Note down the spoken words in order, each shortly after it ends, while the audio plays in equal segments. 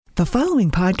The following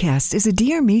podcast is a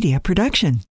Dear Media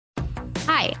production.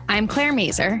 Hi, I'm Claire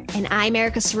Mazer. And I'm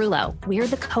Erica Cerullo. We're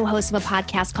the co-hosts of a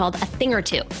podcast called A Thing or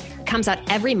Two. It comes out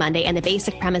every Monday, and the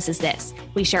basic premise is this.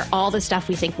 We share all the stuff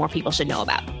we think more people should know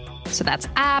about. So that's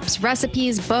apps,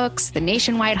 recipes, books, the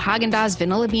nationwide Haagen-Dazs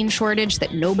vanilla bean shortage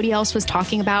that nobody else was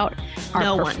talking about.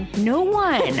 No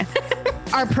one.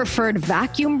 Our preferred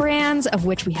vacuum brands, of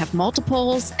which we have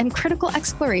multiples, and critical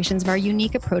explorations of our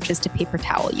unique approaches to paper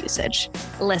towel usage.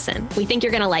 Listen, we think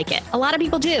you're going to like it. A lot of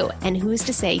people do. And who's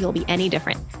to say you'll be any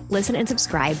different? Listen and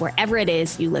subscribe wherever it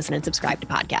is you listen and subscribe to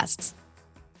podcasts.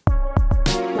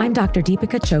 I'm Dr.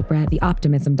 Deepika Chopra, the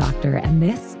Optimism Doctor, and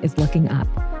this is Looking Up,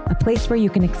 a place where you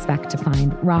can expect to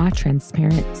find raw,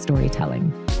 transparent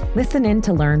storytelling. Listen in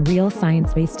to learn real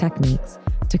science-based techniques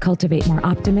to cultivate more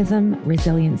optimism,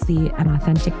 resiliency, and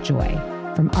authentic joy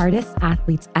from artists,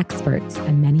 athletes, experts,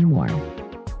 and many more.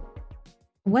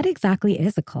 What exactly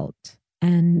is a cult?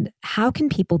 And how can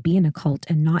people be in a cult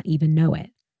and not even know it?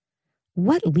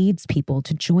 What leads people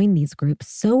to join these groups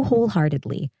so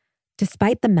wholeheartedly,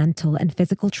 despite the mental and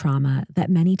physical trauma that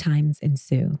many times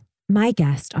ensue? My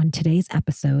guest on today's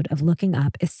episode of Looking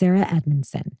Up is Sarah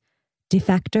Edmondson,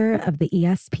 defector of the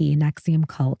ESP NXIVM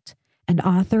cult and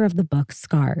author of the book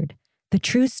Scarred, the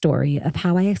true story of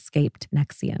how I escaped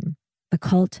NXIVM, the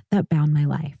cult that bound my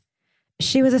life.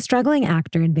 She was a struggling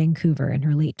actor in Vancouver in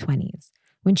her late 20s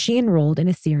when she enrolled in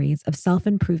a series of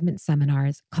self-improvement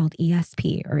seminars called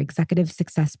ESP, or Executive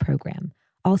Success Program,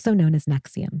 also known as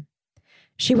NXIVM.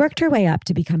 She worked her way up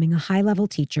to becoming a high-level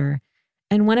teacher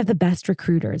and one of the best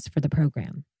recruiters for the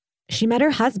program. She met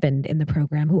her husband in the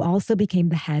program, who also became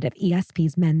the head of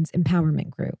ESP's men's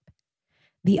empowerment group.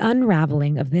 The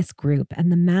unraveling of this group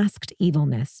and the masked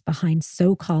evilness behind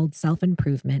so-called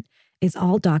self-improvement is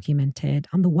all documented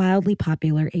on the wildly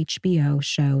popular HBO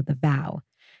show The Vow.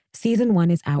 Season 1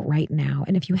 is out right now,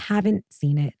 and if you haven't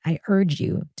seen it, I urge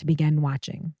you to begin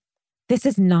watching. This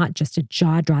is not just a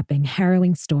jaw-dropping,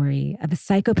 harrowing story of a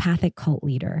psychopathic cult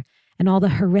leader and all the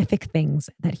horrific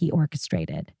things that he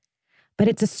orchestrated, but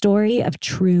it's a story of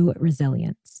true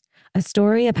resilience, a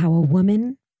story of how a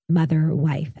woman, mother,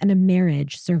 wife, and a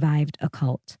marriage survived a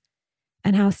cult,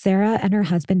 and how Sarah and her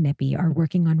husband Nippy are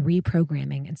working on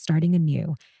reprogramming and starting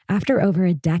anew after over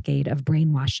a decade of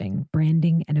brainwashing,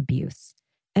 branding, and abuse.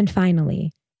 And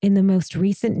finally, in the most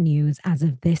recent news as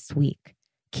of this week,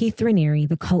 Keith Raniere,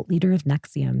 the cult leader of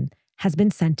NXIVM, has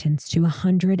been sentenced to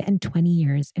 120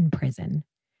 years in prison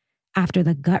after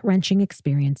the gut-wrenching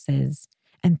experiences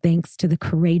and thanks to the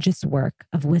courageous work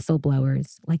of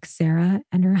whistleblowers like Sarah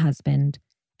and her husband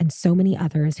and so many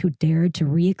others who dared to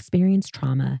re-experience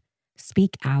trauma,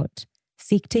 speak out,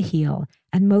 seek to heal,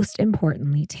 and most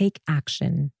importantly, take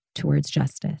action towards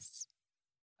justice.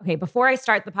 Okay, before I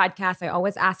start the podcast, I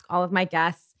always ask all of my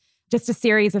guests just a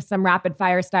series of some rapid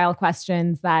fire style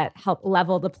questions that help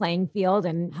level the playing field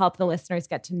and help the listeners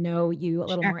get to know you a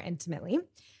little more intimately.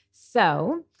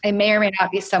 So I may or may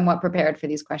not be somewhat prepared for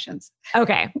these questions.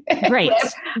 Okay, great.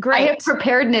 I have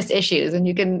preparedness issues, and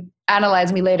you can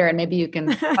analyze me later and maybe you can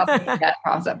help me with that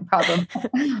problem.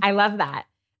 I love that.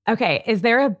 Okay, is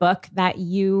there a book that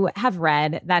you have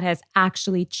read that has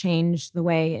actually changed the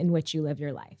way in which you live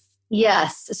your life?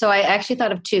 Yes. So I actually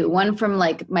thought of two, one from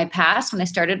like my past when I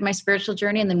started my spiritual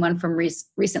journey, and then one from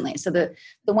recently. So the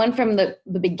one from the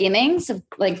beginnings of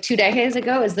like 2 decades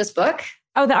ago is this book.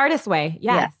 Oh, The Artist's Way.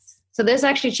 Yes. So this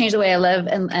actually changed the way I live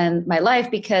and my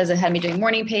life, because it had me doing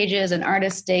morning pages and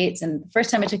artist dates. And the first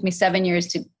time it took me 7 years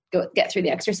to get through the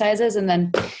exercises. And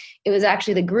then it was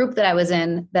actually the group that I was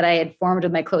in that I had formed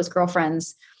with my close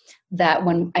girlfriends, that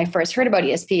when I first heard about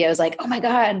ESP, I was like, oh my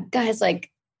God, guys,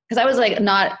 like, because I was like,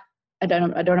 I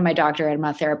don't have my doctorate. I'm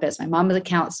not a therapist. My mom was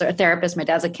a therapist. My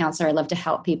dad's a counselor. I love to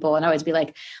help people. And I always be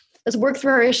like, let's work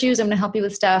through our issues. I'm going to help you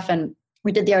with stuff. And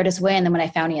we did The Artist's Way. And then when I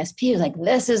found ESP, I was like,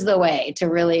 this is the way to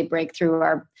really break through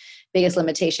our biggest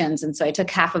limitations. And so I took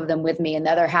half of them with me, and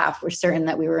the other half were certain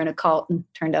that we were in a cult, and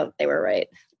turned out they were right.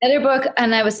 Another book,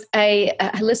 and I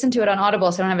listened to it on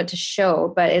Audible, so I don't have it to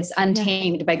show, but it's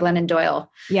Untamed by Glennon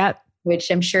Doyle. Yep.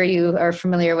 Which I'm sure you are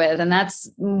familiar with. And that's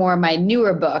more my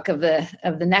newer book of the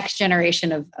next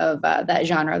generation of that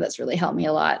genre that's really helped me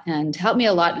a lot in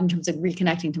terms of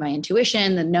reconnecting to my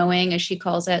intuition, the knowing, as she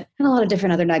calls it, and a lot of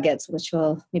different other nuggets, which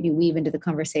will maybe weave into the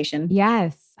conversation.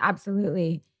 Yes,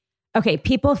 absolutely. Okay,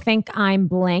 people think I'm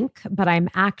blank, but I'm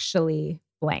actually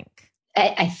blank.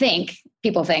 I think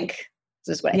people think,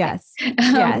 this is what I think.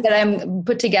 Yes. That I'm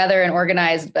put together and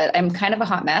organized, but I'm kind of a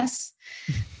hot mess.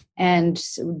 And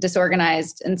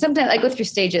disorganized. And sometimes I go through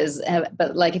stages,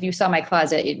 but like if you saw my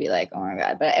closet, you'd be like, oh my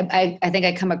God. But I think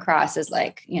I come across as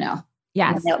like,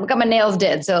 Yes. I got my nails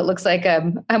did. So it looks like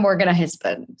I'm organized,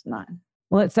 but it's not.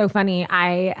 Well, it's so funny.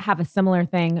 I have a similar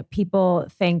thing. People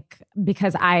think,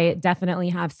 because I definitely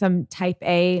have some type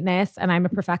A-ness and I'm a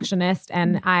perfectionist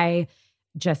and I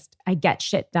get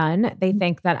shit done. They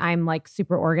think that I'm like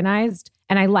super organized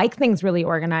and I like things really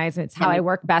organized and it's how I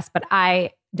work best, but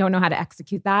I don't know how to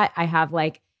execute that. I have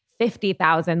like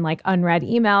 50,000 like unread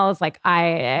emails. Like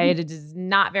it is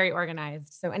not very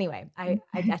organized. So anyway, I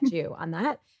get you on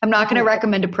that. I'm not going to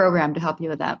recommend a program to help you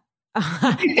with that.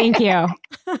 Thank you.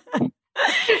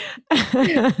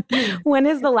 When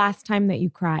is the last time that you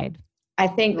cried? I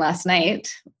think last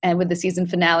night, and with the season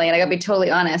finale, and I got to be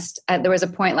totally honest, there was a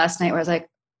point last night where I was like,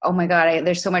 oh my God,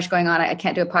 there's so much going on. I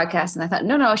can't do a podcast. And I thought,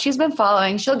 no, she's been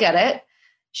following. She'll get it.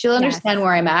 She'll understand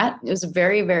where I'm at. It was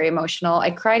very, very emotional.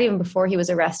 I cried even before he was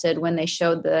arrested when they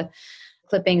showed the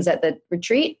clippings at the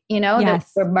retreat,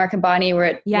 where Mark and Bonnie were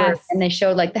at work, and they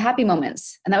showed like the happy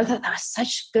moments. And that was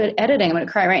such good editing. I'm going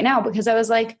to cry right now because I was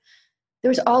like, there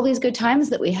was all these good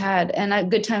times that we had. And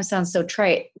good times sounds so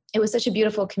trite. It was such a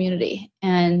beautiful community.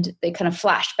 And they kind of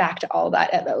flashed back to all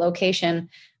that at that location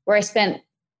where I spent,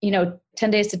 10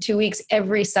 days to 2 weeks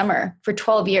every summer for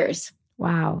 12 years.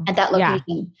 Wow. At that location.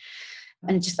 Yeah.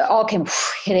 And it just all came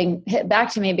hit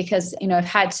back to me because, I've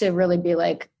had to really be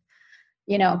like,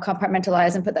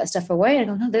 compartmentalize and put that stuff away. I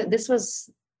don't know.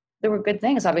 There were good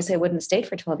things. Obviously I wouldn't have stayed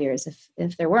for 12 years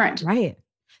if there weren't. Right.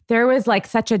 There was like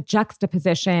such a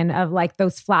juxtaposition of like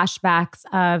those flashbacks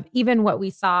of even what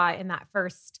we saw in that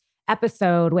first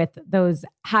episode with those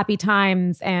happy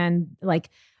times and like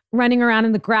running around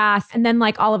in the grass. And then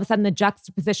like all of a sudden the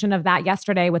juxtaposition of that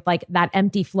yesterday with like that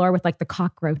empty floor with like the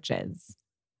cockroaches.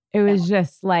 It was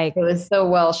just like... It was so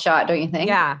well shot, don't you think?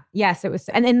 Yeah. Yes, it was.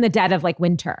 And in the dead of like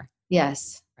winter.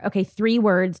 Yes. Okay. 3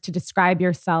 words to describe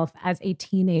yourself as a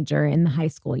teenager in the high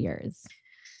school years.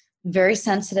 Very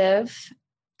sensitive,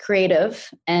 creative,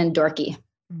 and dorky.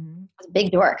 Mm-hmm. I was a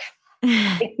big dork.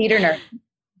 Big theater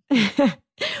nerd.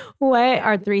 What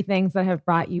are 3 things that have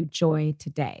brought you joy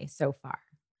today so far?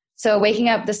 So waking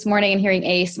up this morning and hearing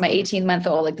Ace, my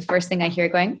 18-month-old, like the first thing I hear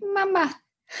going, Mama,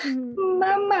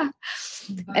 Mama.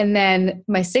 And then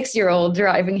my 6-year-old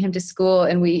driving him to school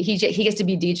and he gets to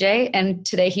be DJ. And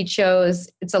today he chose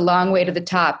It's a Long Way to the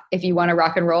Top If You Want to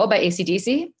Rock and Roll by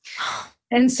AC/DC.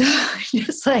 And so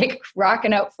just like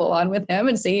rocking out full on with him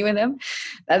and singing with him.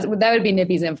 That would be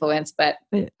Nippy's influence, but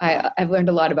I've learned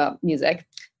a lot about music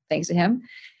thanks to him.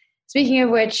 Speaking of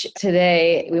which,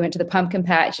 today we went to the pumpkin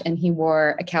patch and he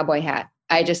wore a cowboy hat.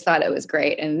 I just thought it was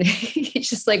great. And he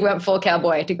just like went full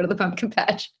cowboy to go to the pumpkin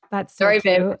patch. That's so cute.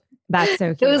 Babe. That's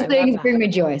so cute. Those things bring me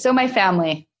joy. So my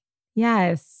family.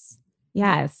 Yes.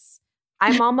 Yes.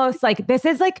 I'm almost like, this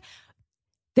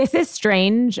is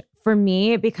strange for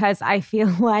me because I feel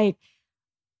like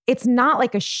it's not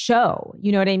like a show.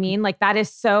 You know what I mean? Like that is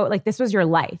so like, this was your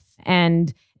life.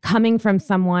 And coming from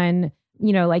someone,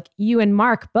 like you and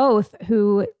Mark both,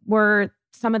 who were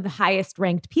some of the highest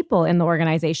ranked people in the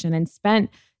organization and spent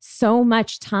so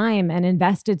much time and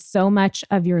invested so much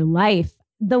of your life.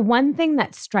 The one thing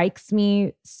that strikes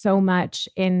me so much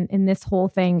in this whole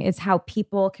thing is how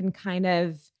people can kind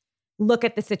of look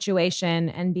at the situation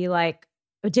and be like,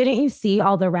 didn't you see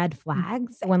all the red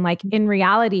flags? When like in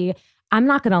reality, I'm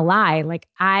not going to lie. Like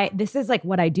this is like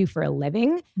what I do for a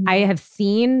living. Mm-hmm. I have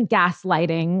seen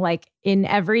gaslighting like in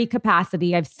every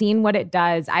capacity. I've seen what it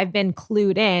does. I've been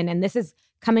clued in. And this is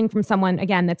coming from someone,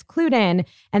 again, that's clued in.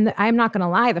 And I'm not going to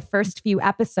lie, the first few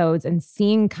episodes and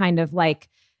seeing kind of like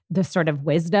the sort of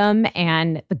wisdom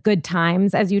and the good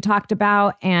times, as you talked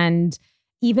about, and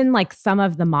even like some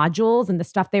of the modules and the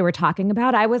stuff they were talking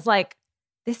about, I was like,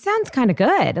 this sounds kind of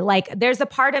good. Like there's a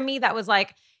part of me that was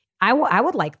like, I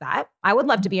would like that. I would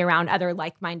love to be around other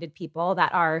like-minded people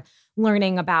that are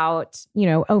learning about,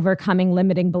 overcoming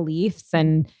limiting beliefs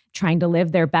and trying to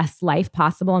live their best life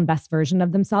possible and best version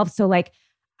of themselves. So like,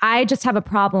 I just have a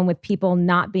problem with people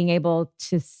not being able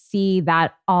to see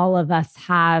that all of us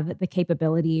have the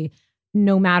capability,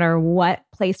 no matter what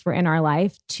place we're in our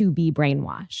life, to be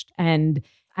brainwashed. And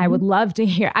I would love to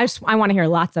hear, I want to hear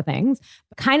lots of things,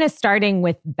 but kind of starting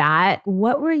with that,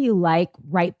 what were you like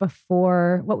right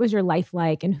before, what was your life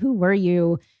like? And who were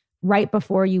you right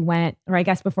before you went, or I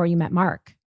guess before you met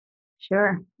Mark?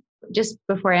 Sure. Just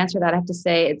before I answer that, I have to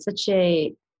say it's such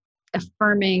a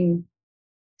affirming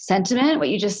sentiment, what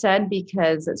you just said,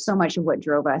 because it's so much of what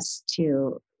drove us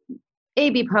to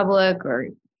be public, or,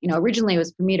 originally it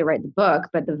was for me to write the book,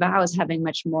 but the vow is having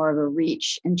much more of a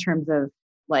reach in terms of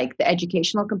like the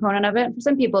educational component of it. For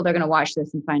some people, they're going to watch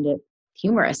this and find it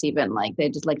humorous, even like they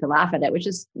just like to laugh at it, which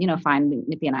is, fine.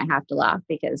 Nippy and I have to laugh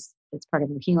because it's part of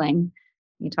the healing.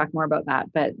 We can talk more about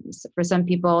that. But for some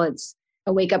people, it's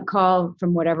a wake up call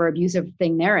from whatever abusive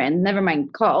thing they're in, never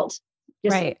mind cult.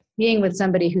 Just right. being with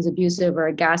somebody who's abusive or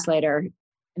a gaslighter.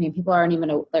 I mean, people aren't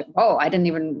even like, oh, I didn't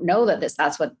even know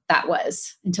that's what that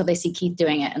was until they see Keith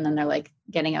doing it. And then they're like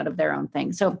getting out of their own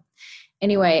thing. So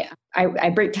anyway, I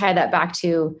tie that back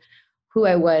to who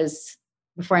I was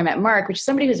before I met Mark, which is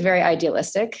somebody who's very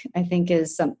idealistic, I think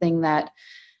is something that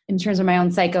in terms of my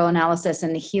own psychoanalysis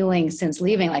and healing since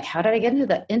leaving, like, how did I get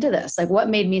into this? Like, what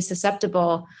made me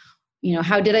susceptible? You know,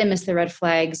 how did I miss the red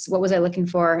flags? What was I looking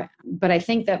for? But I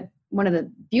think that one of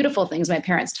the beautiful things my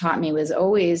parents taught me was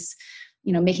always,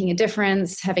 you know, making a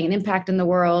difference, having an impact in the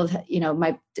world. You know,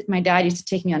 my dad used to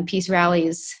take me on peace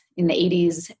rallies in the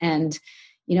 80s. And,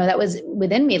 you know, that was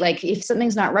within me. Like, if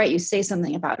something's not right, you say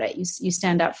something about it. You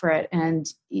stand up for it. And,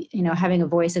 you know, having a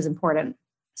voice is important.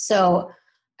 So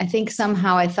I think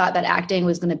somehow I thought that acting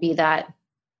was going to be that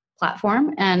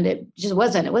platform. And it just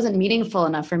wasn't. It wasn't meaningful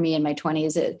enough for me in my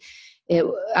 20s.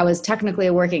 I was technically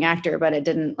a working actor, but it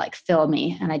didn't like fill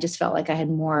me. And I just felt like I had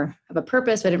more of a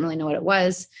purpose, but I didn't really know what it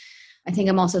was. I think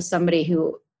I'm also somebody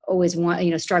who always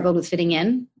struggled with fitting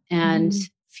in and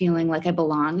feeling like I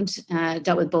belonged.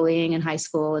 Dealt with bullying in high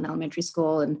school and elementary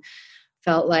school, and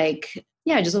felt like,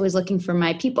 just always looking for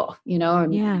my people, you know,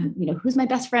 and, you know, who's my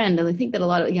best friend? And I think that a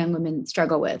lot of young women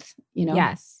struggle with, you know.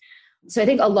 Yes. So I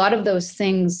think a lot of those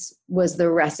things was the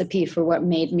recipe for what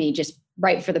made me just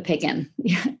right for the picking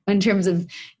in terms of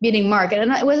meeting Mark.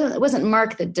 And it wasn't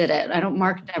Mark that did it.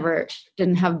 Mark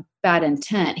didn't have bad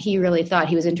intent. He really thought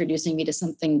he was introducing me to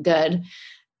something good.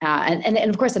 And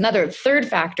of course, another third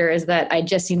factor is that I'd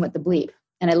just seen What the Bleep,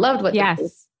 and I loved What the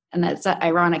Bleep. And that's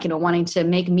ironic, you know, wanting to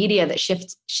make media that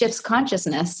shifts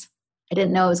consciousness. I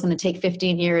didn't know it was going to take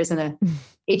 15 years in a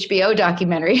HBO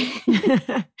documentary.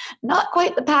 Not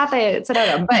quite the path I set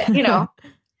out on, but, you know,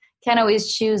 can't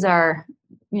always choose our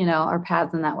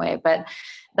paths in that way. But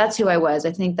that's who I was.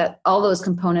 I think that all those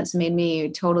components made me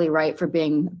totally right for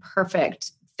being a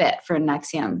perfect fit for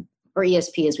NXIVM, or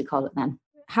ESP as we called it then.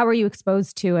 How were you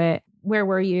exposed to it? Where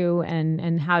were you,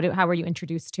 and how were you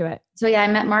introduced to it? So I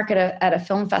met Mark at a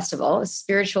film festival, a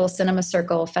spiritual cinema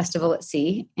circle festival at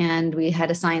sea, and we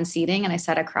had assigned seating, and I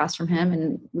sat across from him,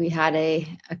 and we had a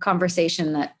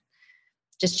conversation that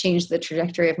just changed the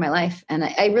trajectory of my life. And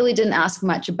I really didn't ask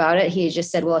much about it. He just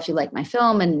said, well, if you like my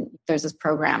film, and there's this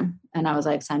program, and I was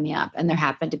like, sign me up. And there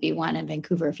happened to be one in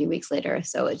Vancouver a few weeks later.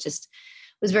 So it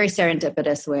was very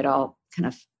serendipitous the way it all kind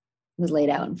of was laid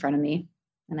out in front of me.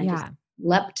 And I just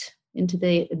leapt into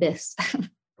the abyss.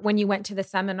 When you went to the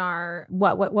seminar,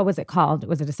 what was it called?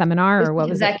 Was it a seminar or what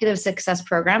was it? Executive Success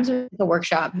Programs. It was a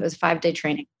workshop. It was a 5-day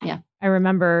training. Yeah. I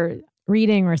remember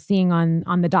reading or seeing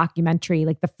on the documentary,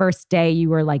 like the first day you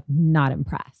were like not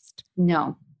impressed.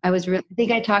 No, I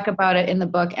think I talk about it in the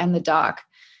book and the doc.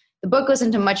 The book goes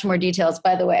into much more details,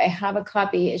 by the way. I have a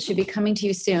copy. It should be coming to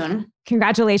you soon.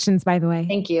 Congratulations, by the way.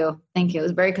 Thank you. It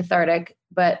was very cathartic,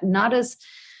 but not as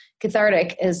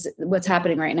cathartic as what's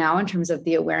happening right now in terms of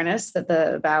the awareness that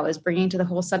the vow is bringing to the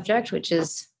whole subject, which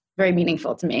is very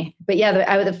meaningful to me. But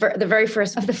the very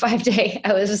first of the 5-day,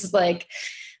 I was just like,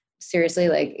 seriously,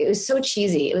 like, it was so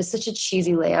cheesy. It was such a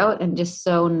cheesy layout and just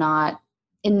so not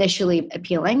initially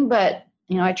appealing. But,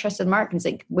 you know, I trusted Mark, and he's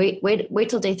like, wait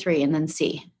till day 3 and then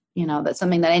see. You know, that's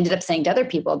something that I ended up saying to other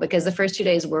people, because the first 2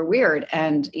 days were weird.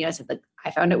 And, you know, I said, like,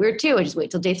 I found it weird too. I just wait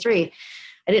till day 3.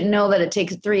 I didn't know that it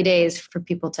takes 3 days for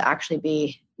people to actually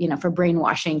be, you know, for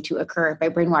brainwashing to occur. By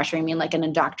brainwashing, I mean like an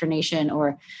indoctrination,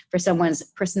 or for someone's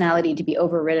personality to be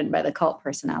overridden by the cult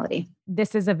personality.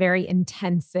 This is a very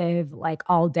intensive, like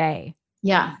all day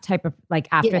type of, like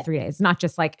after 3 days, not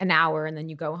just like an hour and then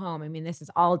you go home. I mean, this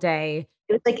is all day.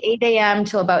 It was like 8 a.m.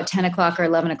 till about 10 o'clock or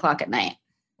 11 o'clock at night.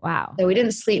 Wow. So we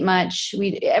didn't sleep much.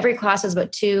 Every class was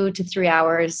about 2 to 3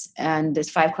 hours, and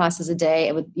there's 5 classes a day.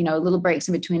 It would, you know, little breaks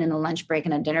in between, and a lunch break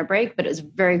and a dinner break, but it was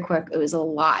very quick. It was a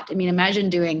lot. I mean,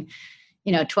 imagine doing,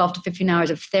 you know, 12 to 15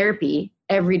 hours of therapy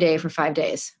every day for 5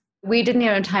 days. We didn't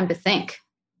even have time to think,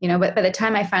 you know, but by the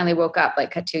time I finally woke up,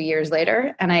 like 2 years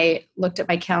later, and I looked at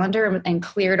my calendar and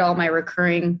cleared all my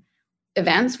recurring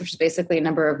events, which is basically a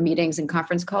number of meetings and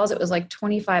conference calls, it was like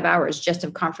 25 hours just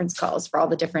of conference calls for all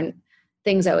the different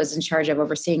things I was in charge of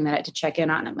overseeing that I had to check in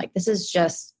on. I'm like, this is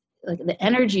just like the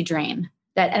energy drain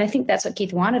and I think that's what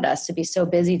Keith wanted us to be so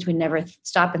busy to never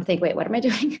stop and think, wait, what am I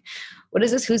doing? What is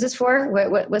this? Who's this for?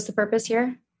 What's the purpose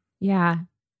here? Yeah.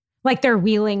 Like they're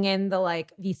wheeling in the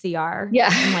like VCR. Yeah.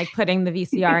 And like putting the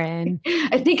VCR in.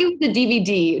 I think it was the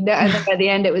DVD. And then by the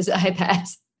end it was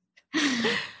iPads.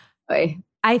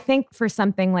 I think for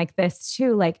something like this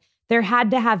too, like there had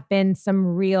to have been some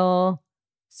real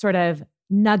sort of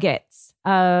nuggets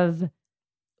of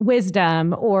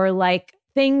wisdom or like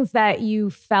things that you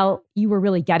felt you were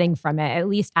really getting from it, at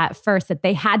least at first, that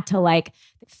they had to like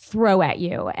throw at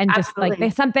you and just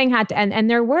like something had to, and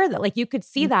there were that, like, you could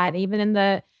see that even in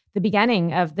the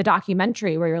beginning of the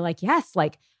documentary where you're like, yes,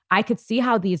 like I could see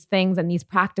how these things and these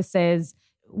practices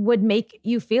would make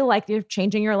you feel like you're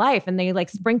changing your life. And they like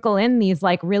sprinkle in these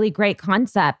like really great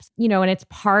concepts, you know, and it's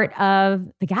part of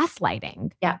the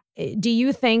gaslighting. Yeah. Do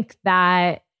you think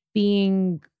that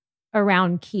being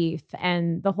around Keith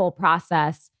and the whole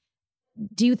process,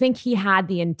 do you think he had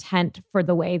the intent for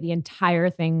the way the entire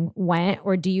thing went?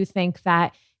 Or do you think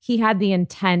that he had the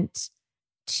intent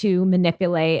to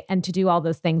manipulate and to do all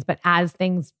those things, but as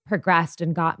things progressed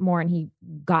and got more, and he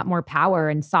got more power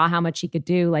and saw how much he could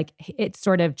do, like it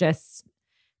sort of just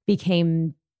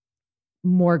became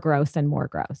more gross and more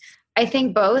gross? I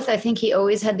think both. I think he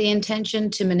always had the intention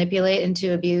to manipulate and to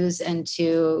abuse and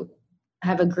to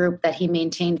have a group that he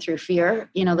maintained through fear,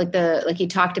 you know, like he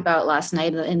talked about last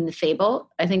night in the Fable.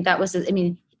 I think that was,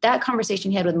 that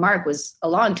conversation he had with Mark was a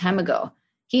long time ago.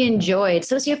 He enjoyed,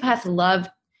 sociopaths love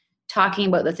talking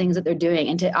about the things that they're doing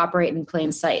and to operate in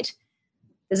plain sight.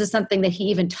 This is something that he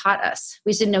even taught us.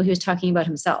 We just didn't know he was talking about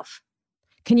himself.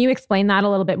 Can you explain that a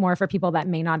little bit more for people that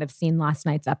may not have seen last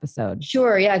night's episode?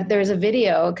 Sure. Yeah. There's a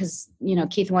video because, you know,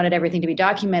 Keith wanted everything to be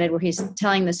documented where he's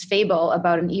telling this fable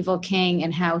about an evil king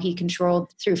and how he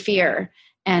controlled through fear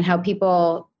and how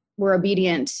people were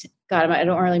obedient. God, I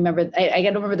don't really remember. I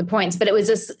don't remember the points, but it was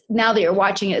just, now that you're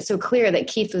watching it, it's so clear that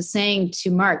Keith was saying to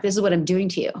Mark, this is what I'm doing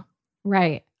to you.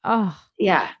 Right. Oh,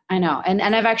 yeah, I know. And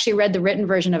I've actually read the written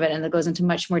version of it, and it goes into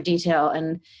much more detail.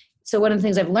 And so one of the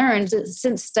things I've learned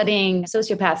since studying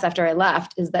sociopaths after I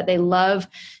left is that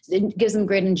it gives them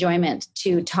great enjoyment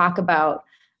to talk about,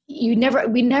 we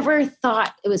never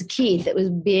thought it was Keith that was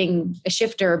being a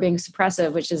shifter or being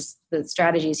suppressive, which is the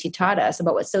strategies he taught us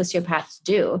about what sociopaths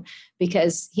do,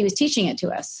 because he was teaching it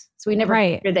to us. So we never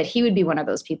figured that he would be one of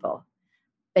those people,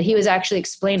 that he was actually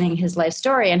explaining his life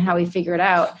story and how he figured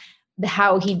out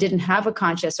how he didn't have a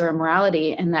conscience or a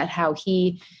morality, and that how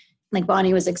he, like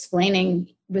Bonnie was explaining,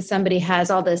 with somebody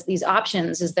has all these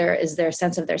options is their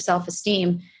sense of their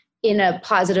self-esteem in a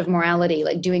positive morality,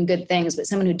 like doing good things. But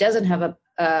someone who doesn't have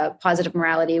a positive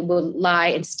morality will lie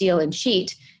and steal and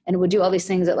cheat and would do all these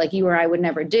things that like you or I would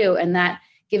never do. And that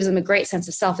gives them a great sense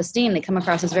of self-esteem. They come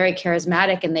across as very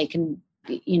charismatic and they can,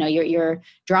 you know, you're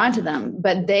drawn to them,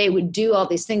 but they would do all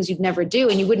these things you'd never do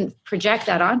and you wouldn't project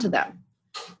that onto them.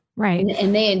 Right.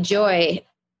 And they enjoy,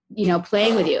 you know,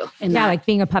 playing with you. Like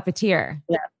being a puppeteer.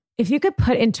 Yeah. If you could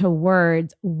put into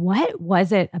words, what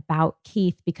was it about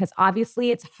Keith? Because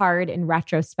obviously it's hard in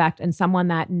retrospect, and someone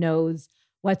that knows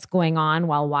what's going on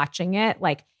while watching it,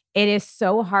 like it is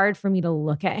so hard for me to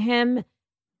look at him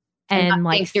and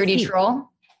like dirty troll.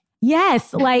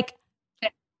 Yes. Like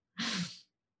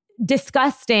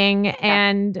disgusting.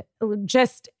 And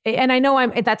just, and I know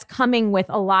that's coming with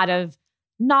a lot of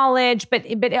knowledge, but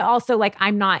it also like,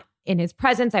 I'm not in his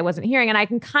presence. I wasn't hearing. And I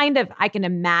can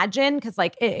imagine, because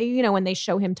like, you know, when they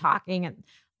show him talking, and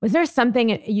was there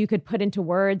something you could put into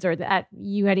words, or that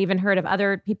you had even heard of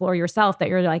other people or yourself that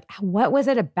you're like, what was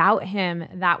it about him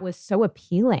that was so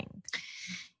appealing?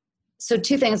 So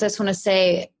two things I just want to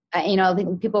say, you know, I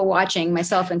think people watching,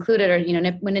 myself included, or, you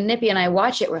know, when Nippy and I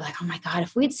watch it, we're like, oh my God,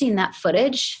 if we'd seen that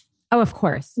footage, oh, of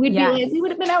course. we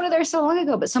would have been out of there so long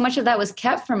ago. But so much of that was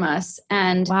kept from us.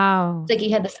 And wow, it's like he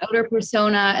had this outer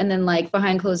persona, and then like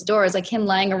behind closed doors, like him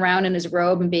lying around in his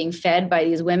robe and being fed by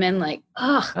these women, like,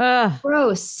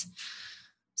 gross.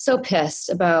 So pissed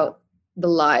about the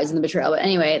lies and the betrayal. But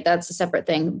anyway, that's a separate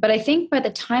thing. But I think by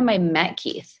the time I met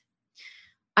Keith,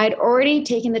 I'd already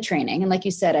taken the training. And like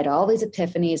you said, I had all these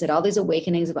epiphanies, I had all these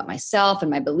awakenings about myself and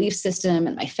my belief system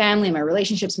and my family and my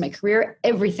relationships, my career,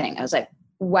 everything. I was like,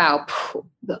 wow,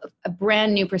 a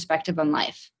brand new perspective on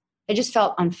life. I just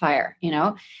felt on fire, you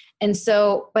know? And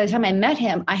so by the time I met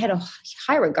him, I had a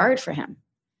high regard for him.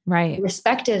 Right. I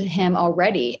respected him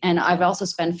already. And I've also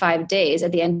spent 5 days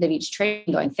at the end of each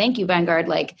training going, thank you, Vanguard.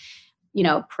 Like, you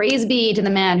know, praise be to the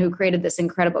man who created this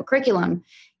incredible curriculum,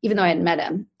 even though I hadn't met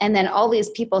him. And then all these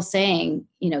people saying,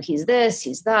 you know, he's this,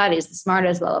 he's that, he's the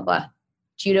smartest, blah, blah, blah.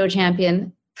 Judo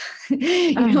champion.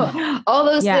 You know, all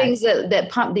those things that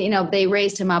pump, you know, they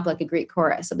raised him up like a Greek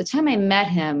chorus. So the time I met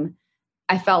him,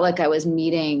 I felt like I was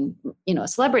meeting, you know, a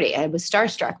celebrity. I was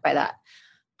starstruck by that.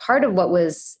 Part of what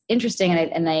was interesting,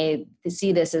 and I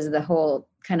see this as the whole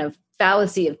kind of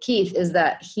fallacy of Keith, is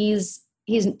that he's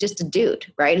just a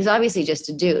dude, right? He's obviously just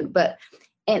a dude, but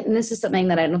and this is something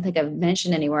that I don't think I've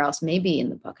mentioned anywhere else, maybe in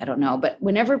the book, I don't know. But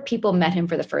whenever people met him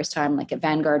for the first time, like at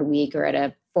Vanguard Week or at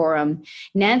a forum,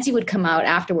 Nancy would come out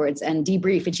afterwards and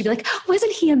debrief. And she'd be like, oh,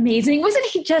 wasn't he amazing? Wasn't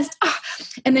he just, oh.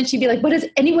 And then she'd be like, what is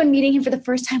anyone meeting him for the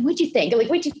first time? What'd you think?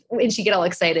 Like, and she'd get all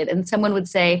excited. And someone would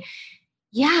say,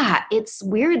 yeah, it's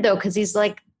weird though, because he's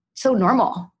like so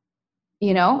normal.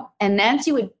 And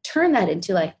Nancy would turn that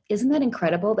into like, isn't that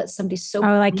incredible that somebody's so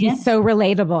like he's so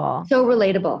relatable. So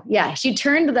relatable. Yeah. She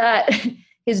turned that,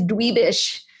 his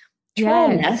dweebish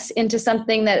trollness into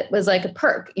something that was like a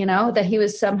perk, that he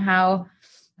was somehow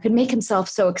could make himself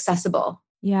so accessible.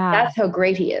 Yeah. That's how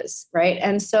great he is. Right.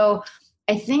 And so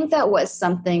I think that was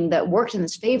something that worked in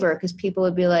his favor because people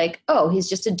would be like, oh, he's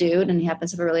just a dude and he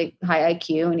happens to have a really high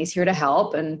IQ and he's here to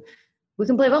help and we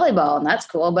can play volleyball and that's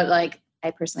cool. But like, I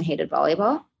personally hated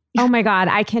volleyball. Oh my God.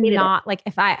 I cannot, like,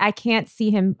 if I can't see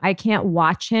him, I can't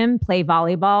watch him play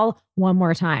volleyball one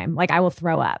more time. Like I will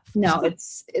throw up. No,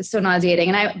 it's so nauseating.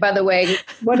 And by the way,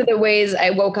 one of the ways I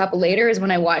woke up later is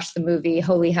when I watched the movie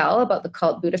Holy Hell about the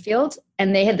cult Buddha field.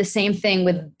 And they had the same thing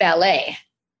with ballet,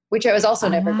 which I was also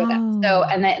never good at. So,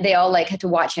 and they all like had to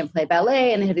watch him play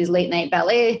ballet and they had these late night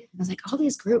ballet. I was like, all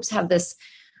these groups have this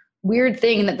weird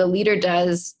thing that the leader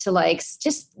does to like,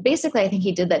 just basically, I think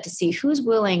he did that to see who's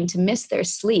willing to miss their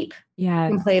sleep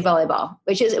and play volleyball,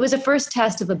 it was a first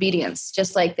test of obedience,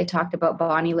 just like they talked about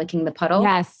Bonnie licking the puddle.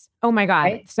 Yes. Oh my God.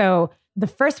 Right? So the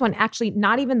first one, actually,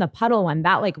 not even the puddle one,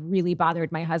 that like really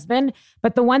bothered my husband.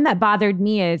 But the one that bothered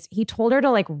me is he told her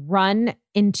to like run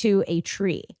into a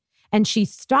tree and she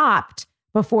stopped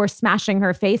before smashing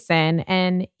her face in.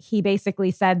 And he basically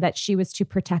said that she was too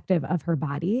protective of her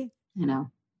body.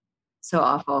 So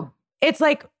awful. It's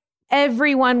like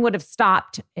everyone would have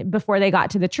stopped before they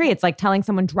got to the tree. It's like telling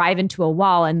someone drive into a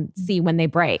wall and see when they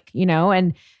break,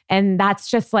 and that's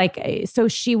just like, so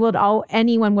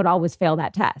anyone would always fail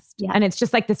that test. Yeah. And it's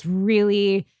just like this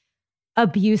really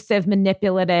abusive,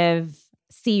 manipulative,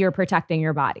 see you're protecting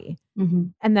your body. Mm-hmm.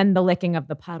 And then the licking of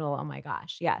the puddle. Oh my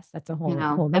gosh. Yes. That's a whole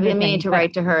I've been meaning to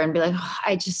write to her and be like,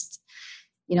 I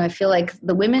feel like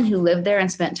the women who lived there and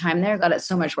spent time there got it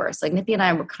so much worse. Like Nippy and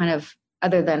I were kind of,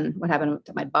 other than what happened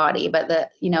to my body,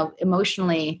 but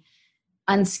emotionally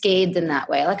unscathed in that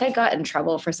way. Like I got in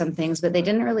trouble for some things, but they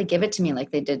didn't really give it to me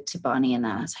like they did to Bonnie and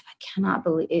that. I was like, I cannot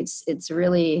believe it's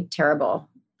really terrible,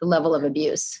 the level of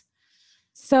abuse.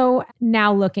 So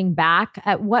now looking back,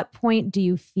 at what point do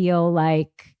you feel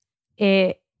like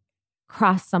it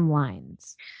crossed some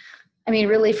lines? I mean,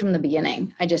 really from the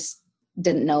beginning, I just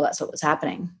didn't know that's what was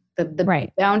happening.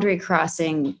 The boundary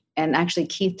crossing, and actually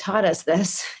Keith taught us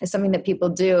this, is something that people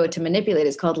do to manipulate.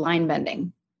 It's called line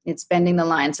bending. It's bending the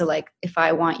line. So like if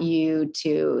I want you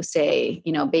to say,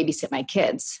 babysit my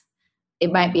kids,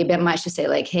 it might be a bit much to say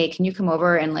like, hey, can you come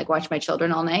over and like watch my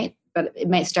children all night? But it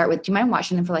might start with, do you mind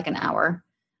watching them for like an hour?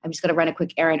 I'm just going to run a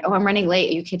quick errand. Oh, I'm running late.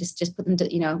 Are you okay just put them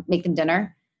to, make them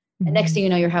dinner? Mm-hmm. And next thing you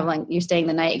know, you're staying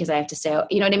the night because I have to stay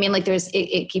out. You know what I mean? Like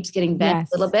it keeps getting bent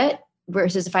a little bit.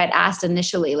 Versus if I had asked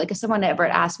initially, like if someone ever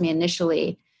had asked me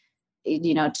initially,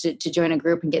 to join a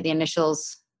group and get the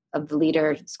initials of the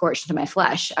leader scorched into my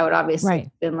flesh, I would obviously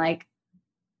have been like,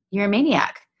 you're a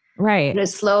maniac. Right. It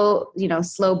was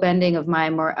slow bending of my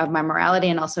morality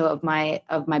and also of my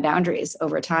boundaries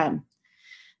over time,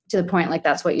 to the point like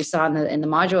that's what you saw in the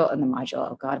module.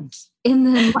 Oh God, in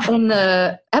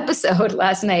the episode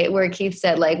last night where Keith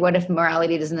said like, what if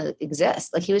morality doesn't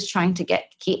exist? Like he was trying to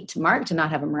get Mark to not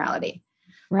have a morality.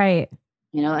 Right.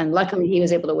 And luckily he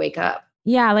was able to wake up.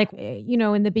 Yeah. Like,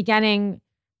 in the beginning,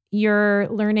 you're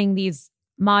learning these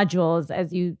modules,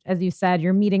 as you said,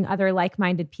 you're meeting other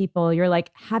like-minded people. You're like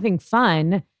having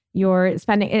fun. You're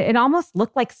spending, it almost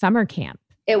looked like summer camp.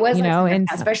 It was like summer camp,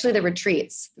 especially the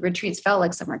retreats. The retreats felt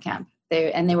like summer camp.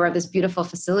 They were at this beautiful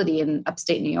facility in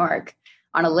upstate New York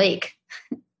on a lake.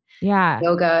 Yeah.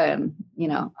 Yoga and,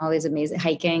 all these amazing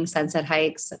hiking, sunset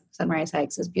hikes, sunrise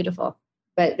hikes. It was beautiful.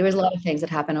 But there was a lot of things that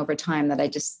happened over time that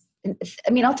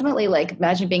ultimately, like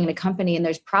imagine being in a company and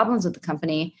there's problems with the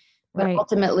company, but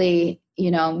ultimately,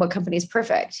 what company is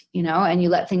perfect, and you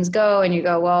let things go and you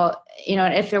go, well,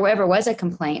 if there ever was a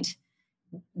complaint,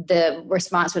 the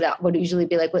response would usually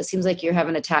be like, well, it seems like you have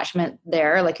an attachment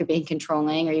there, like you're being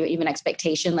controlling, or you even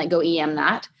expectation, like go EM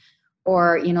that.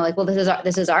 Or, like, well,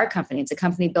 this is our company. It's a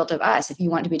company built of us. If you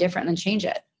want to be different, then change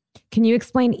it. Can you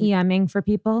explain EMing for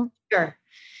people? Sure.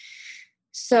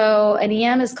 So an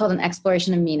EM is called an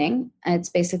exploration of meaning. It's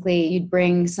basically you'd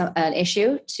bring an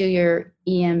issue to your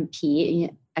EMP,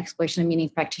 exploration of meaning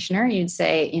practitioner. You'd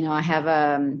say, I have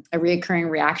a reoccurring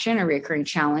reaction, a reoccurring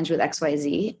challenge with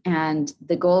XYZ. And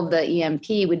the goal of the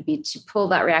EMP would be to pull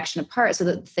that reaction apart so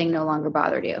that the thing no longer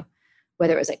bothered you.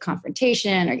 whether it was like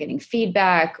confrontation or getting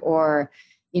feedback or,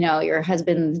 your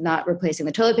husband's not replacing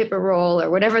the toilet paper roll or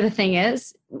whatever the thing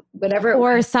is, whatever.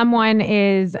 Or someone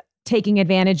is taking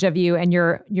advantage of you and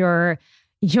your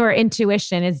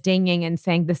intuition is dinging and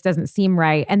saying, this doesn't seem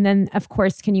right. And then of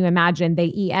course, can you imagine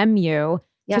they EM you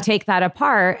to take that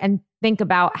apart and think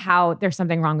about how there's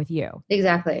something wrong with you?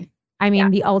 Exactly. I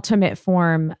mean, the ultimate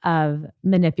form of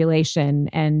manipulation,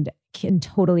 and can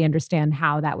totally understand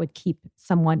how that would keep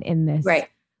someone in this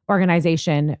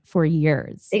organization for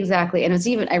years. Exactly. And it's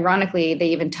even, ironically, they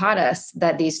even taught us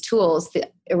that these tools,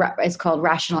 it's called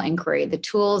rational inquiry. The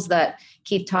tools that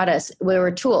Keith taught us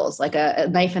were tools, like a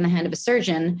knife in the hand of a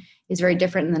surgeon is very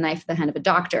different than the knife in the hand of a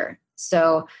doctor.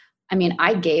 So, I mean,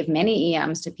 I gave many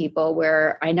EMs to people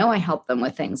where I know I helped them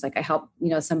with things like I helped,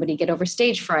 somebody get over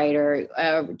stage fright or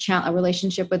a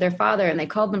relationship with their father, and they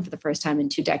called them for the first time in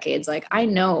 2 decades. Like, I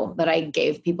know that I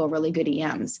gave people really good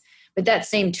EMs, but that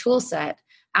same tool set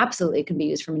absolutely can be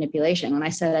used for manipulation. When I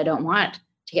said I don't want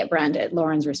to get branded,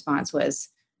 Lauren's response was,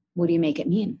 what do you make it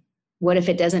mean? What if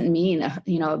it doesn't mean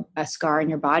a scar in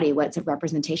your body? What's a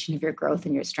representation of your growth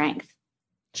and your strength?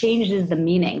 Changes the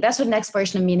meaning. That's what an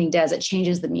exploration of meaning does. It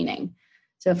changes the meaning.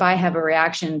 So if I have a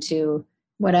reaction to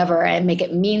whatever and make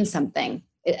it mean something,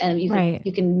 and you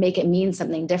can make it mean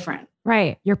something different.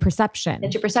 Right. Your perception.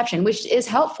 It's your perception, which is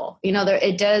helpful.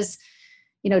 It does,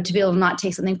 to be able to not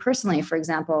take something personally, for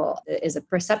example, is a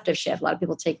perceptive shift. A lot of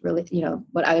people take really,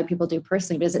 what other people do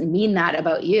personally, but doesn't mean that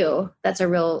about you. That's a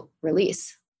real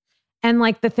release. And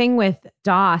like the thing with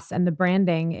DOS and the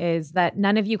branding is that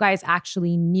none of you guys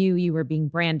actually knew you were being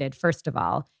branded, first of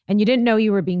all. And you didn't know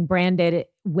you were being branded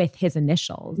with his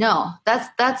initials. No, that's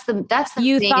the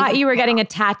you thing. thought you were getting a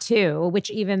tattoo, which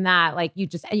even that, like you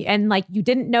just, and like you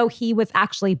didn't know he was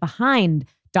actually behind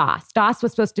DOS. DOS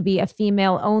was supposed to be a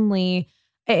female only.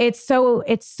 It's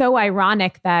so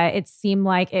ironic that it seemed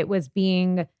like it was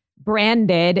being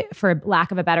branded, for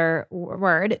lack of a better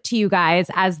word, to you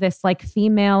guys as this like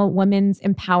female women's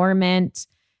empowerment,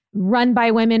 run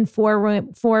by women for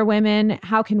women.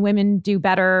 How can women do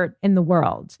better in the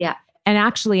world? Yeah. And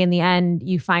actually, in the end,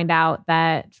 you find out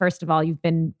that, first of all, you've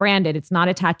been branded. It's not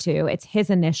a tattoo. It's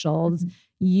his initials.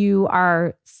 Mm-hmm. You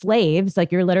are slaves,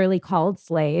 like you're literally called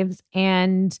slaves.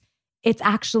 And it's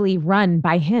actually run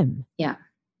by him. Yeah.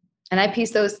 And I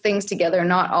pieced those things together,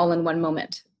 not all in one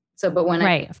moment. So, but when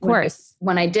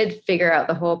I did figure out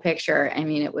the whole picture, I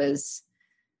mean, it was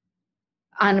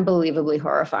unbelievably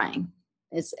horrifying.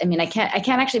 I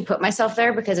can't actually put myself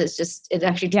there because it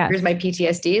actually triggers my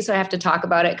PTSD. So I have to talk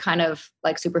about it kind of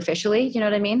like superficially. You know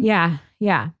what I mean? Yeah.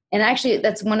 Yeah. And actually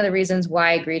that's one of the reasons why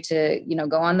I agreed to,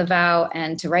 go on the vow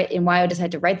and to write, and why I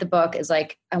decided to write the book is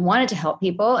like, I wanted to help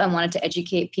people. I wanted to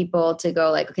educate people to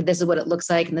go like, okay, this is what it looks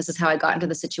like. And this is how I got into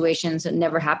the situation. So it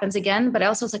never happens again. But I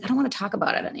also was like, I don't want to talk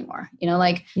about it anymore.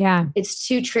 It's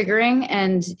too triggering.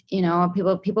 And,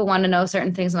 people want to know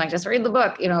certain things. I'm like, just read the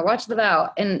book, watch the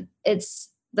vow. And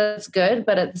that's good.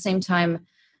 But at the same time,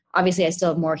 obviously I still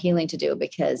have more healing to do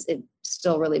because it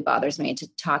still really bothers me to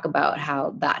talk about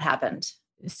how that happened.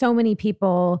 So many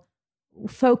people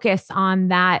focus on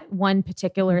that one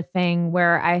particular thing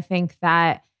where I think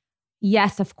that,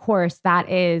 yes, of course,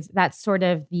 that's sort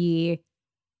of the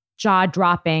jaw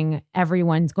dropping.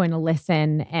 Everyone's going to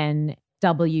listen and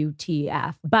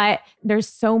WTF. But there's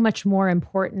so much more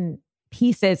important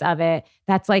pieces of it.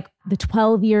 That's like the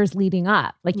 12 years leading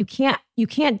up. Like you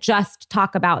can't just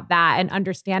talk about that and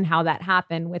understand how that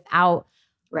happened without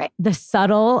the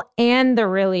subtle and the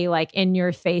really like in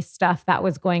your face stuff that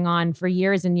was going on for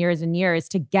years and years and years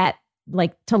to get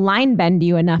like to line bend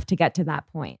you enough to get to that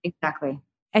point. Exactly.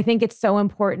 I think it's so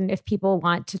important if people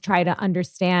want to try to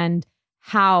understand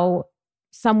how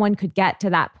someone could get to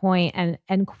that point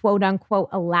and quote unquote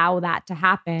allow that to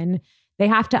happen. They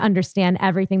have to understand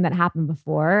everything that happened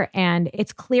before. And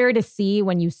it's clear to see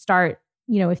when you start,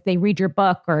 if they read your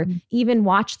book or even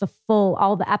watch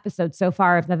all the episodes so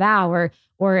far of The Vow,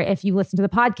 or if you listen to the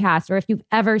podcast, or if you've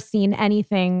ever seen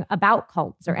anything about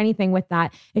cults or anything with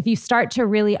that, if you start to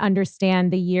really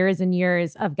understand the years and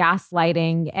years of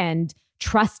gaslighting and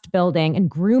trust building and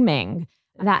grooming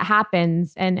that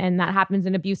happens, and that happens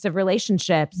in abusive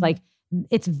relationships, like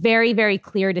it's very, very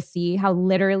clear to see how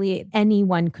literally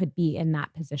anyone could be in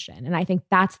that position. And I think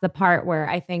that's the part where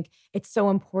I think it's so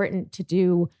important to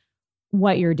do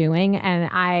what you're doing. And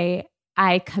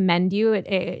I commend you.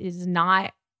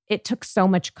 It took so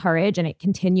much courage, and it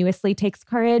continuously takes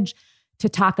courage to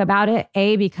talk about it.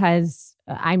 Because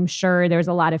I'm sure there's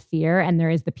a lot of fear and there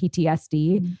is the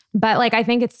PTSD, but like, I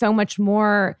think it's so much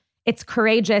more, it's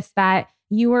courageous that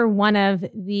you were one of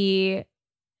the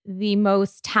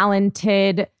most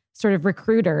talented sort of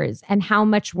recruiters and how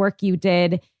much work you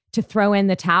did to throw in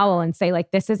the towel and say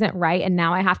like, this isn't right. And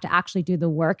now I have to actually do the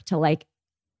work to like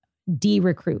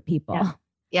de-recruit people.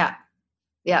 Yeah,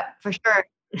 for sure.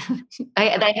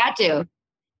 I had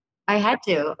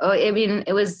to. Oh, I mean,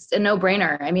 it was a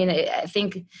no-brainer. I mean, I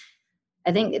think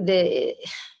they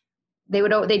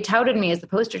touted me as the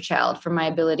poster child for my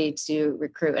ability to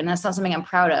recruit, and that's not something I'm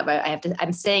proud of.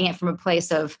 I'm saying it from a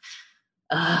place of,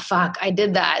 fuck, I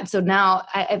did that. So now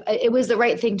it was the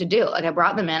right thing to do. Like I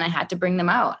brought them in, I had to bring them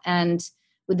out, and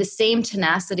with the same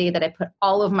tenacity that I put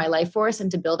all of my life force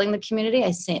into building the community,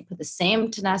 put the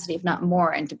same tenacity, if not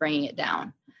more, into bringing it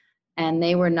down. And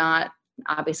they were not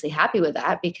obviously happy with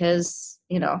that because,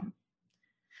 I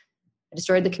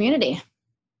destroyed the community.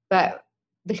 But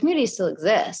the community still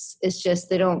exists. It's just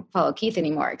they don't follow Keith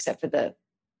anymore, except for the,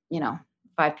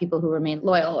 5 people who remain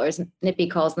loyal, or as Nippy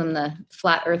calls them, the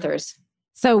flat earthers.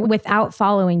 So without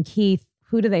following Keith,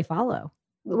 who do they follow?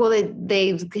 Well,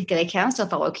 they can still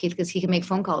follow Keith because he can make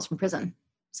phone calls from prison.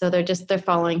 So they're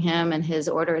following him and his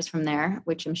orders from there,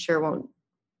 which I'm sure won't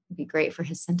be great for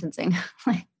his sentencing.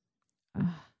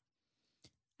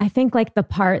 I think like the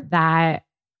part that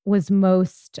was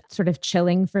most sort of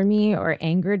chilling for me or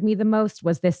angered me the most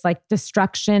was this like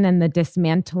destruction and the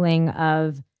dismantling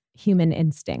of human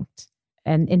instinct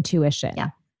and intuition. Yeah.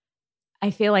 I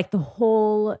feel like the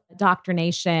whole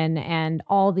doctrination and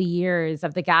all the years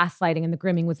of the gaslighting and the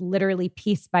grooming was literally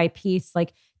piece by piece,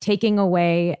 like taking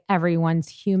away everyone's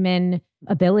human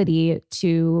ability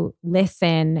to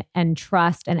listen and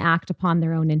trust and act upon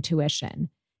their own intuition.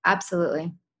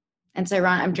 Absolutely. And so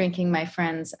I'm drinking my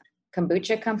friend's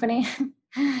kombucha company,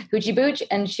 Hoochie Booch,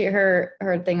 and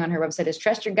her thing on her website is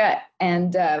trust your gut.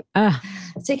 And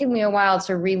it's taken me a while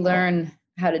to relearn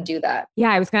how to do that. Yeah,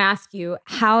 I was going to ask you,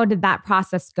 how did that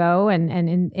process go? And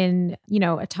in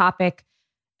a topic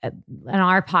in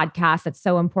our podcast that's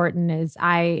so important is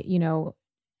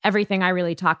everything I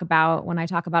really talk about when I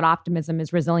talk about optimism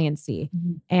is resiliency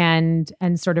and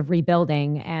sort of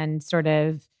rebuilding and sort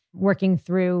of working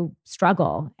through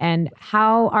struggle. And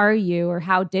how are you, or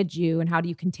how did you, and how do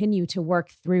you continue to work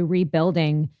through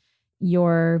rebuilding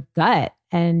your gut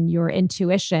and your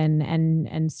intuition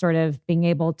and sort of being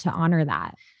able to honor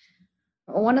that?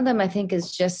 One of them, I think,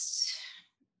 is just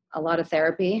a lot of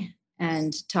therapy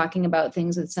and talking about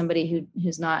things with somebody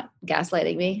who's not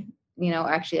gaslighting me.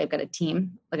 Actually, I've got a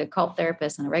team, like a cult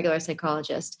therapist and a regular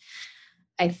psychologist.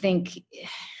 I think,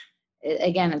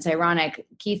 again, it's ironic.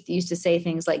 Keith used to say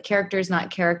things like character is not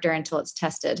character until it's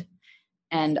tested.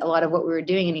 And a lot of what we were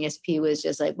doing in ESP was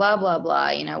just like, blah, blah,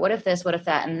 blah, what if this, what if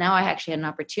that? And now I actually had an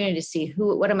opportunity to see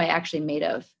what am I actually made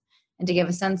of, and to give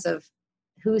a sense of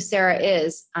who Sarah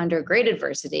is under great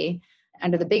adversity,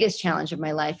 under the biggest challenge of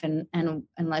my life. And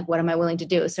like, what am I willing to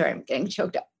do? Sorry, I'm getting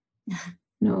choked up.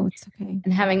 No, it's okay.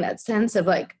 And having that sense of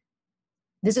like,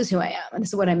 this is who I am and this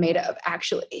is what I'm made of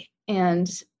actually. And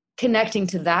connecting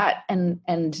to that and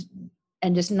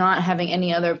just not having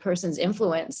any other person's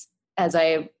influence as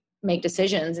I make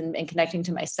decisions and connecting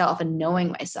to myself and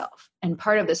knowing myself. And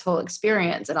part of this whole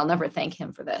experience, and I'll never thank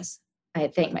him for this, I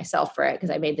thank myself for it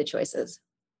because I made the choices,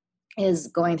 is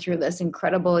going through this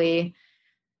incredibly,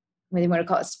 whether you want to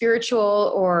call it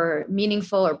spiritual or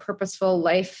meaningful or purposeful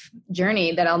life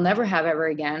journey that I'll never have ever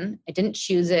again. I didn't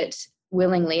choose it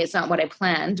willingly. It's not what I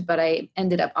planned, but I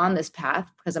ended up on this path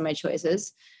because of my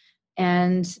choices.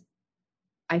 And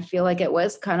I feel like it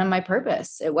was kind of my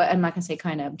purpose. I'm not going to say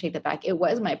kind of, take that back. It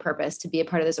was my purpose to be a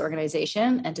part of this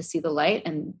organization and to see the light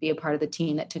and be a part of the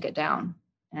team that took it down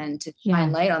and to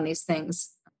shine light on these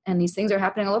things. And these things are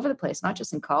happening all over the place, not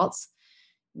just in cults,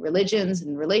 religions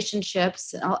and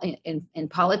relationships, and in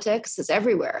politics. It's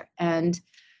everywhere. And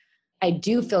I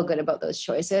do feel good about those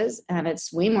choices. And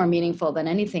it's way more meaningful than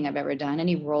anything I've ever done,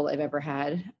 any role I've ever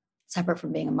had, separate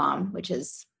from being a mom, which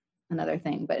is another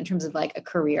thing. But in terms of like a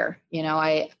career,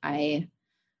 I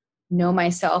know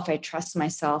myself, I trust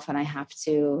myself, and I have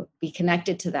to be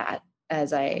connected to that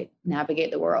as I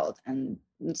navigate the world. And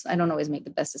I don't always make the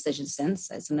best decisions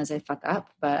sometimes I fuck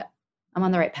up, but I'm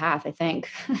on the right path, I think.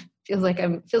 feels like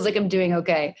I'm doing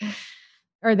okay.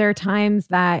 Are there times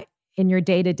that in your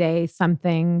day-to-day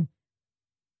something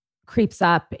creeps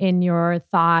up in your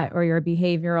thought or your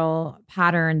behavioral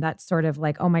pattern that's sort of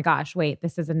like, oh my gosh, wait,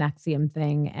 this is a NXIVM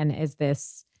thing. And is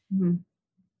this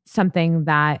something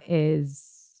that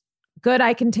is good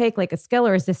I can take, like a skill,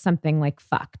 or is this something like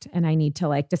fucked and I need to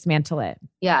like dismantle it?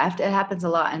 Yeah, it happens a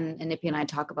lot. And Nippy and I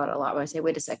talk about it a lot where I say,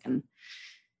 wait a second,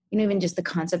 even just the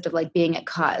concept of like being at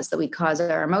cause, that we cause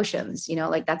our emotions,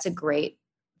 like that's a great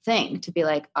thing to be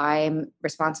like, I'm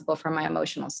responsible for my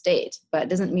emotional state, but it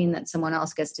doesn't mean that someone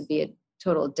else gets to be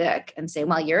total dick and say,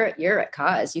 well, you're at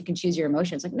cause. You can choose your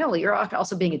emotions. Like, no, well, you're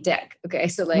also being a dick. Okay.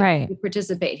 So like you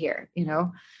participate here,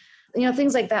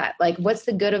 things like that. Like, what's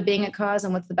the good of being at cause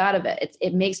and what's the bad of it?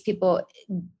 It makes people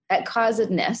at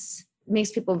causedness,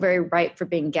 makes people very ripe for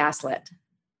being gaslit.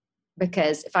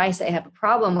 Because if I say I have a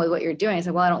problem with what you're doing, I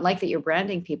say, well, I don't like that you're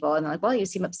branding people. And they're like, well, you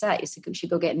seem upset. You should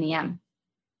go get an EM.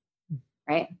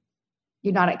 Right?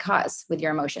 You're not at cause with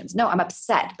your emotions. No, I'm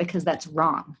upset because that's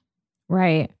wrong.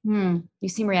 Right. You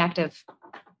seem reactive.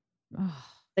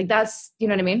 Like that's, you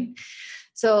know what I mean?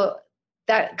 So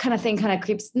that kind of thing kind of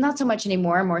creeps, not so much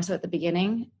anymore, more so at the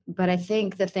beginning. But I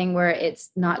think the thing where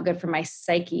it's not good for my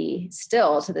psyche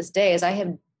still to this day is I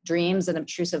have dreams and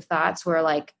obtrusive thoughts where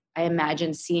like I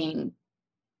imagine seeing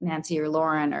Nancy or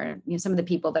Lauren or some of the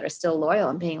people that are still loyal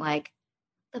and being like,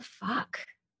 what the fuck?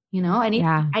 I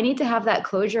need to have that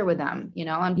closure with them,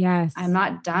 I'm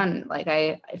not done. Like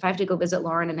if I have to go visit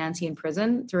Lauren and Nancy in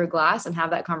prison through a glass and have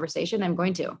that conversation, I'm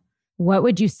going to. What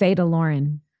would you say to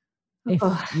Lauren if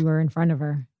you were in front of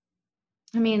her?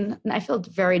 I mean, I feel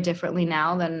very differently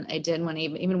now than I did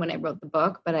even when I wrote the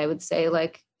book, but I would say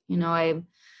like, I,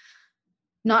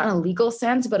 not in a legal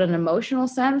sense, but in an emotional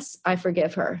sense, I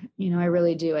forgive her. I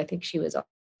really do. I think she was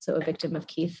also a victim of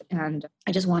Keith and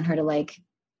I just want her to like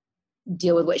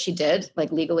deal with what she did,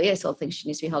 like legally. I still think she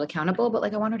needs to be held accountable, but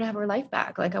like I want her to have her life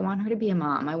back. Like I want her to be a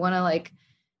mom. I want to like,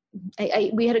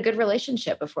 we had a good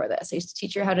relationship before this. I used to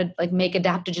teach her how to like make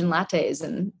adaptogen lattes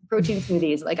and protein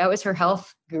smoothies. Like I was her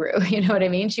health guru. You know what I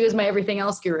mean? She was my everything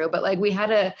else guru, but like we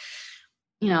had a,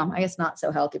 I guess not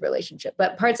so healthy relationship,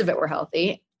 but parts of it were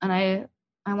healthy. And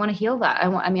I want to heal that.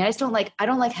 I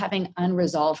don't like having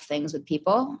unresolved things with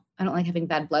people. I don't like having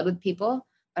bad blood with people.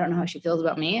 I don't know how she feels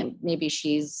about me. Maybe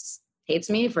hates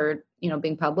me for,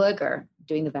 being public or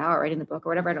doing the vow or writing the book or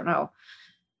whatever. I don't know.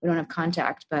 We don't have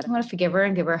contact, but I want to forgive her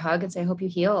and give her a hug and say, I hope you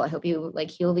heal. I hope you like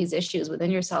heal these issues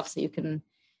within yourself so you can,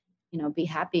 be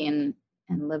happy and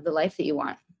live the life that you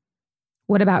want.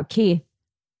 What about Keith?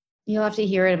 You'll have to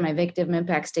hear it in my victim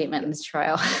impact statement in this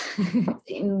trial.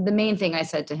 The main thing I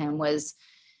said to him was,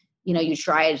 you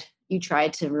tried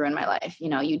to ruin my life.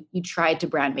 You tried to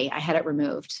brand me. I had it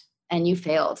removed. And you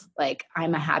failed. Like,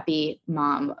 I'm a happy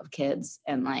mom of kids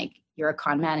and like, you're a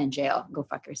con man in jail. Go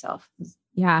fuck yourself.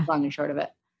 Yeah. Long and short of it.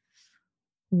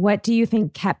 What do you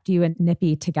think kept you and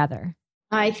Nippy together?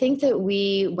 I think that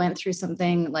we went through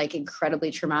something like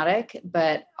incredibly traumatic,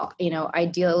 but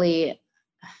ideally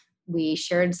we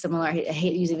shared similar, I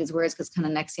hate using these words because it's kind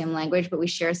of NXIVM language, but we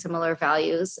share similar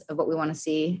values of what we want to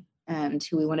see and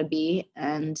who we want to be.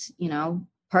 And,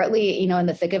 partly, in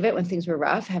the thick of it, when things were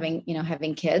rough, having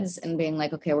kids and being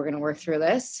like, okay, we're going to work through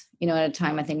this, at a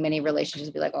time, I think many relationships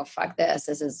would be like, oh, fuck this.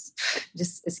 This is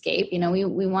just escape.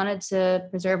 We wanted to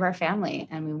preserve our family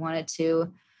and we wanted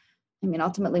to,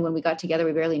 ultimately when we got together,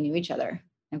 we barely knew each other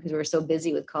because we were so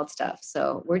busy with cult stuff.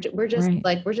 So we're just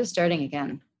right. We're just starting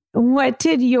again. What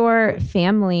did your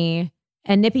family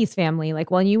and Nippy's family,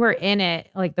 like when you were in it,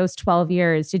 like those 12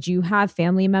 years, did you have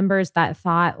family members that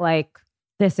thought like,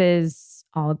 this is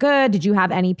all good? Did you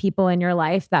have any people in your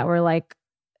life that were like,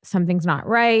 something's not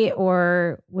right?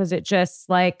 Or was it just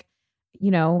like,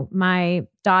 my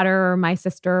daughter or my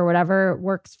sister or whatever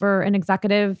works for an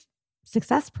executive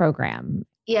success program?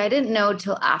 Yeah, I didn't know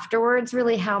till afterwards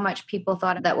really how much people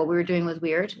thought that what we were doing was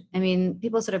weird.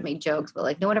 People sort of made jokes, but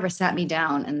like no one ever sat me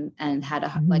down and had a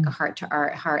heart to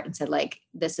heart and said like,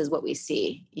 this is what we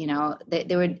see.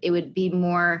 It would be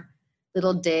more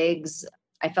little digs.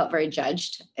 I felt very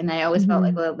judged. And I always felt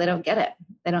like, well, they don't get it.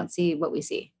 They don't see what we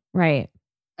see. Right.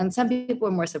 And some people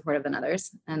are more supportive than others.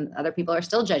 And other people are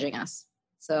still judging us.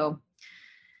 So,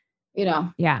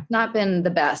 not been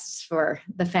the best for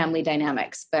the family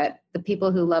dynamics, but the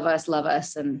people who love us.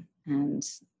 And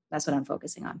that's what I'm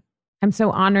focusing on. I'm so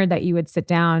honored that you would sit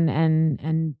down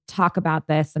and talk about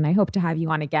this. And I hope to have you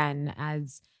on again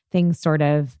as things sort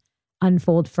of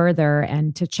unfold further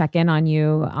and to check in on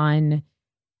you on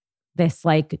this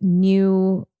like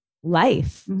new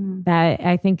life that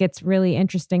I think it's really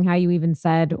interesting how you even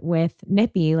said with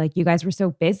Nippy, like you guys were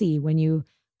so busy when you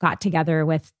got together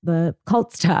with the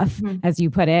cult stuff, as you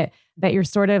put it, that you're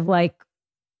sort of like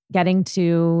getting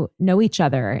to know each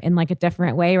other in like a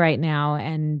different way right now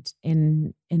and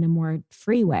in a more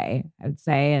free way, I would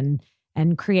say,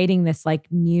 and creating this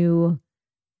like new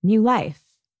life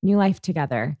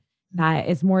together. That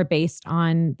is more based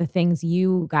on the things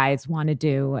you guys want to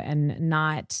do and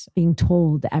not being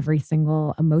told every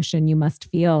single emotion you must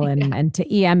feel and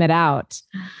to EM it out.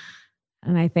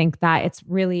 And I think that it's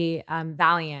really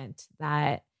valiant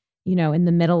that, in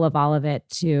the middle of all of it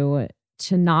to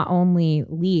not only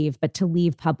leave, but to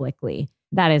leave publicly.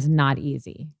 That is not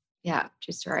easy. Yeah,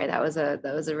 true story. That was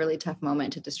a really tough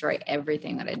moment to destroy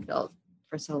everything that I'd built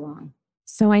for so long.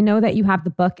 So I know that you have the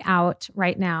book out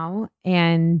right now,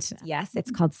 and yes,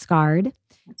 it's called Scarred.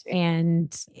 That's right.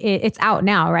 And it's out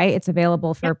now, right? It's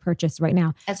available for purchase right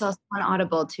now. It's also on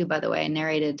Audible too, by the way,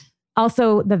 narrated.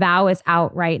 Also, The Vow is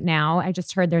out right now. I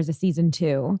just heard there's a season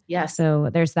 2. Yes. So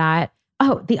there's that.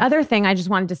 Oh, the other thing I just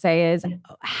wanted to say is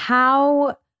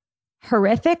how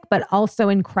horrific, but also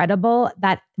incredible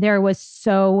that there was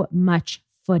so much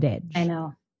footage. I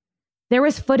know. There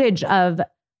was footage of,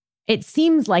 it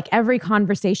seems like every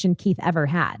conversation Keith ever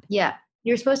had. Yeah.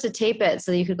 You're supposed to tape it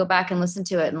so you could go back and listen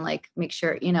to it and like make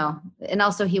sure, and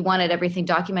also he wanted everything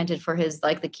documented for his,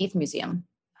 like the Keith Museum.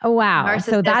 Oh, wow.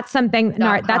 So that's something,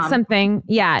 narcissistic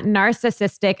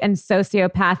and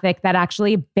sociopathic that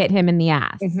actually bit him in the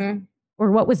ass. Mm-hmm.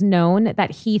 Or what was known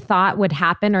that he thought would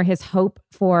happen, or his hope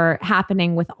for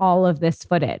happening with all of this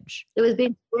footage. It was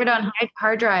being stored on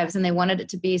hard drives, and they wanted it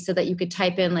to be so that you could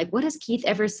type in like, what has Keith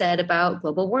ever said about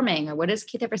global warming? Or what has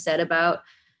Keith ever said about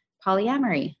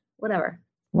polyamory? Whatever.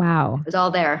 Wow. It was all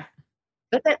there.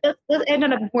 But let's end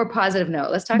on a more positive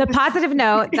note. Let's talk. The positive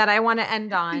note that I want to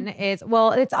end on is,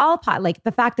 well, it's all like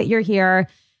the fact that you're here,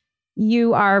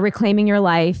 you are reclaiming your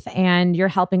life and you're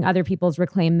helping other people's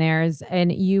reclaim theirs.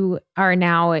 And you are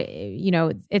now,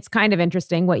 it's kind of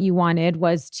interesting. What you wanted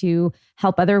was to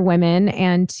help other women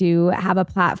and to have a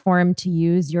platform to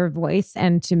use your voice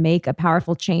and to make a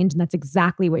powerful change. And that's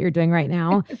exactly what you're doing right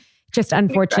now. Just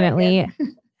unfortunately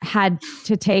had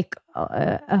to take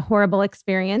a horrible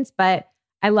experience, but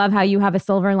I love how you have a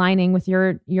silver lining with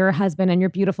your husband and your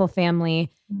beautiful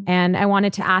family. And I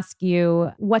wanted to ask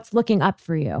you, what's looking up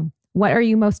for you? What are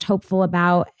you most hopeful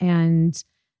about? And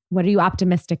what are you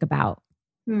optimistic about?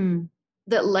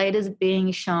 That light is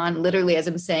being shone literally as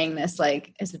I'm saying this,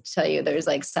 like as I tell you, there's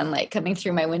like sunlight coming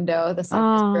through my window. The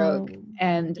sun just broke.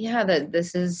 And that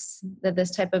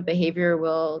this type of behavior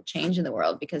will change in the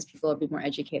world because people will be more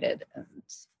educated. And,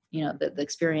 the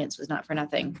experience was not for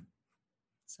nothing.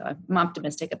 So I'm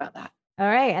optimistic about that. All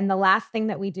right. And the last thing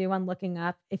that we do on Looking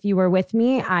Up, if you were with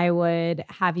me, I would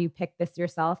have you pick this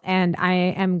yourself. And I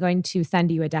am going to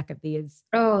send you a deck of these.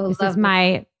 Oh, this is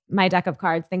my deck of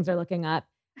cards. Things are looking up.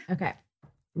 Okay.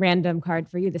 Random card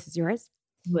for you. This is yours.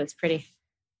 Ooh, it's pretty.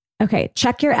 Okay.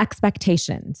 Check your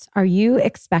expectations. Are you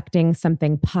expecting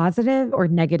something positive or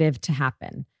negative to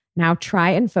happen? Now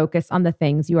try and focus on the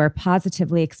things you are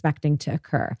positively expecting to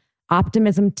occur.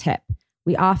 Optimism tip.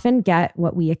 We often get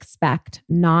what we expect,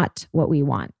 not what we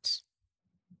want.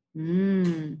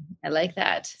 I like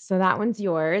that. So that one's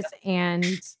yours. And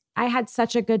I had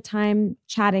such a good time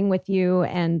chatting with you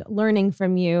and learning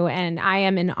from you. And I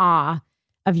am in awe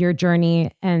of your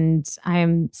journey. And I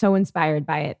am so inspired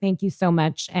by it. Thank you so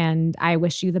much. And I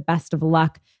wish you the best of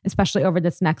luck, especially over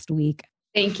this next week.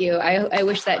 Thank you. I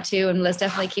wish that too. And let's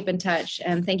definitely keep in touch.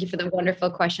 And thank you for the wonderful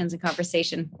questions and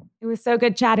conversation. It was so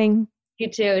good chatting. You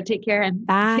too. Take care.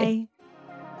 Bye.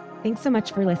 Thanks so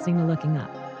much for listening to Looking Up.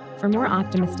 For more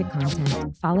optimistic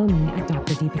content, follow me at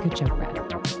Dr. Deepika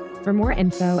Chopra. For more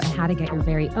info and how to get your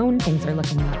very own Things Are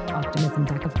Looking Up optimism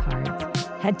deck of cards,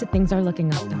 head to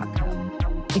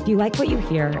thingsarelookingup.co. If you like what you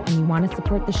hear and you want to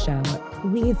support the show,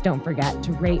 please don't forget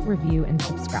to rate, review, and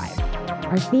subscribe.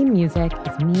 Our theme music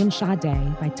is Me and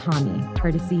Sade by Tommy,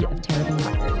 courtesy of Terrible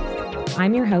Records.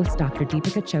 I'm your host, Dr.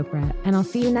 Deepika Chopra, and I'll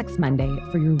see you next Monday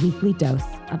for your weekly dose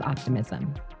of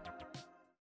optimism.